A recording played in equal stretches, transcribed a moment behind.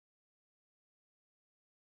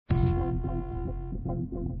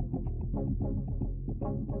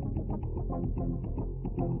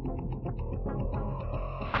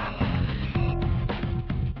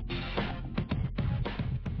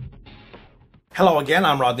Hello again,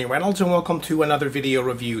 I'm Rodney Reynolds and welcome to another video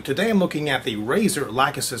review. Today I'm looking at the Razer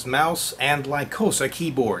Lachesis mouse and Lycosa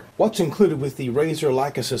keyboard. What's included with the Razer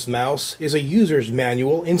Lachesis mouse is a user's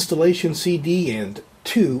manual, installation CD, and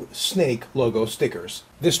 2 snake logo stickers.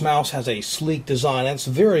 This mouse has a sleek design and it's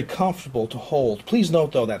very comfortable to hold. Please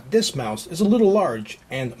note though that this mouse is a little large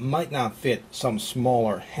and might not fit some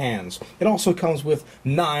smaller hands. It also comes with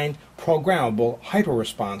 9 programmable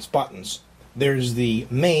hyperesponse buttons. There's the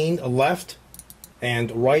main left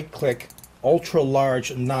and right click ultra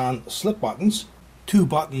large non-slip buttons, 2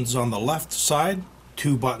 buttons on the left side,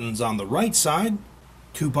 2 buttons on the right side,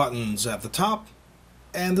 2 buttons at the top,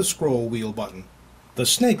 and the scroll wheel button. The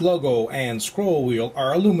snake logo and scroll wheel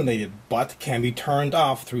are illuminated but can be turned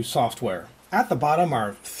off through software. At the bottom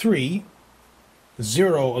are 3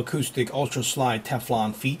 zero acoustic ultra slide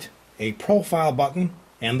Teflon feet, a profile button,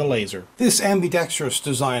 and the laser. This ambidextrous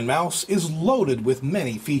design mouse is loaded with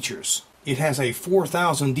many features. It has a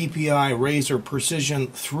 4000 dpi Razer Precision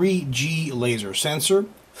 3G laser sensor,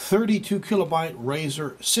 32 kilobyte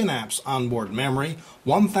Razer Synapse onboard memory,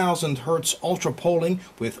 1000 Hz ultra polling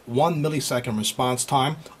with 1 millisecond response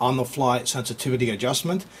time, on-the-fly sensitivity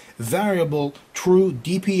adjustment, variable true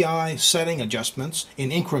DPI setting adjustments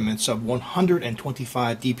in increments of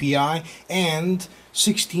 125 DPI, and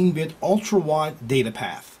 16-bit ultra-wide data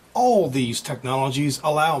path. All these technologies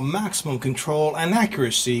allow maximum control and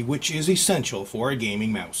accuracy, which is essential for a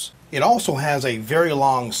gaming mouse. It also has a very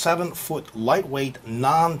long 7-foot lightweight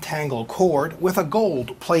non-tangle cord with a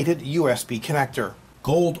gold-plated USB connector.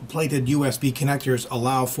 Gold-plated USB connectors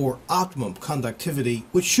allow for optimum conductivity,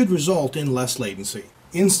 which should result in less latency.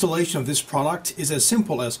 Installation of this product is as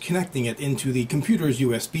simple as connecting it into the computer's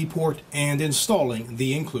USB port and installing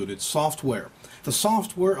the included software. The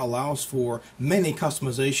software allows for many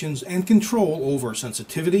customizations and control over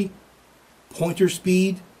sensitivity, pointer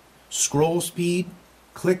speed, scroll speed,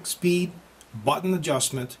 click speed, button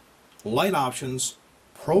adjustment, light options,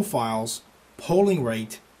 profiles, polling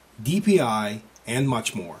rate, DPI, and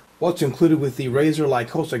much more. What's included with the Razer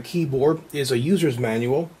Laycosa keyboard is a user's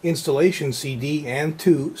manual, installation CD, and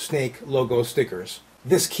 2 snake logo stickers.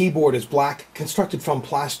 This keyboard is black, constructed from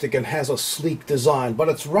plastic, and has a sleek design, but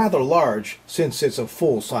it's rather large since it's a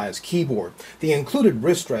full-size keyboard. The included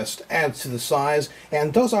wrist rest adds to the size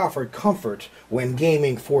and does offer comfort when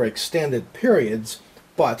gaming for extended periods,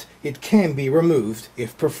 but it can be removed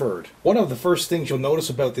if preferred. One of the first things you'll notice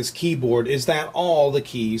about this keyboard is that all the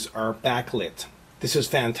keys are backlit. This is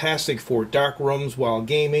fantastic for dark rooms while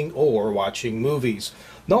gaming or watching movies.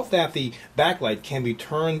 Note that the backlight can be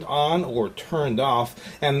turned on or turned off,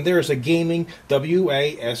 and there's a gaming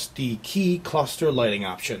WASD key cluster lighting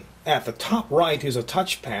option. At the top right is a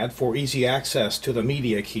touchpad for easy access to the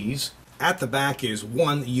media keys. At the back is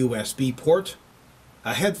 1 USB port,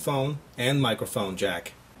 a headphone, and microphone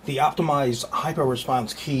jack. The optimized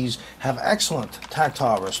hyper-response keys have excellent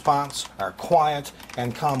tactile response, are quiet,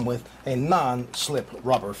 and come with a non-slip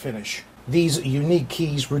rubber finish. These unique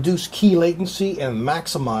keys reduce key latency and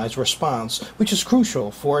maximize response, which is crucial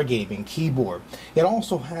for a gaming keyboard. It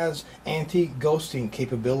also has anti-ghosting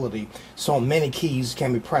capability, so many keys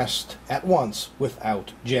can be pressed at once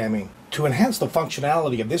without jamming. To enhance the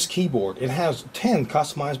functionality of this keyboard, it has 10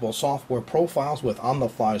 customizable software profiles with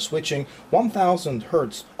on-the-fly switching, 1000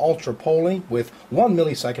 Hz ultra polling with 1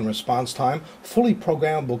 millisecond response time, fully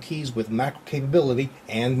programmable keys with macro capability,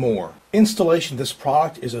 and more. Installation of this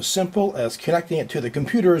product is as simple as connecting it to the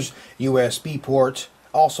computer's USB port,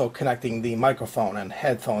 also connecting the microphone and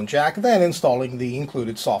headphone jack, then installing the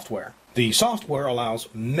included software. The software allows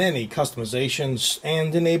many customizations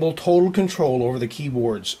and enable total control over the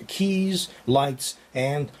keyboard's keys, lights,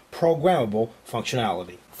 and programmable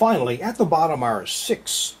functionality. Finally, at the bottom are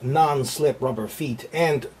 6 non-slip rubber feet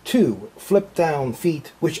and 2 flip-down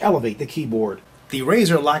feet which elevate the keyboard. The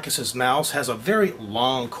Razer Lachesis mouse has a very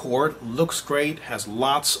long cord, looks great, has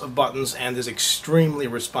lots of buttons, and is extremely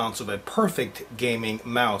responsive. A perfect gaming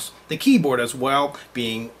mouse. The keyboard as well,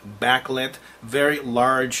 being backlit, very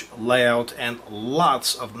large layout, and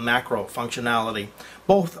lots of macro functionality.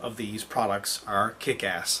 Both of these products are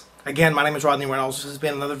kick-ass. Again, my name is Rodney Reynolds. This has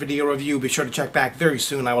been another video review. Be sure to check back very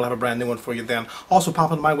soon. I will have a brand new one for you then. Also,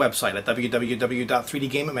 pop into my website at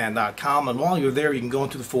www.3dgamerman.com, and while you're there, you can go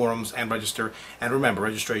into the forums and register. And remember,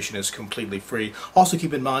 registration is completely free. Also,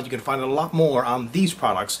 keep in mind you can find a lot more on these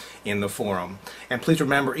products in the forum. And please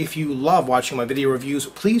remember, if you love watching my video reviews,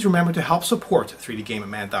 please remember to help support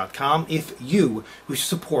 3dgamerman.com. If you wish to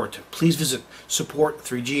support, please visit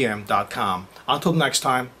support3gm.com. Until next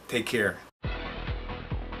time, take care.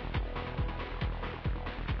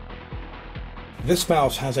 This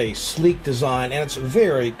mouse has a sleek design and it's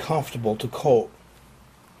very comfortable to hold.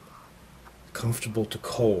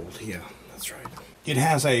 Yeah, that's right. It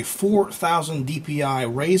has a 4000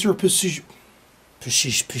 DPI Razer precision.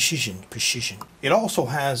 It also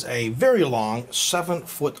has a very long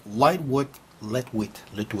 7-foot lightweight.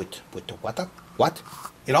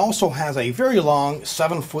 It also has a very long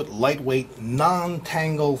 7-foot lightweight,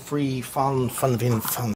 non-tangle free fun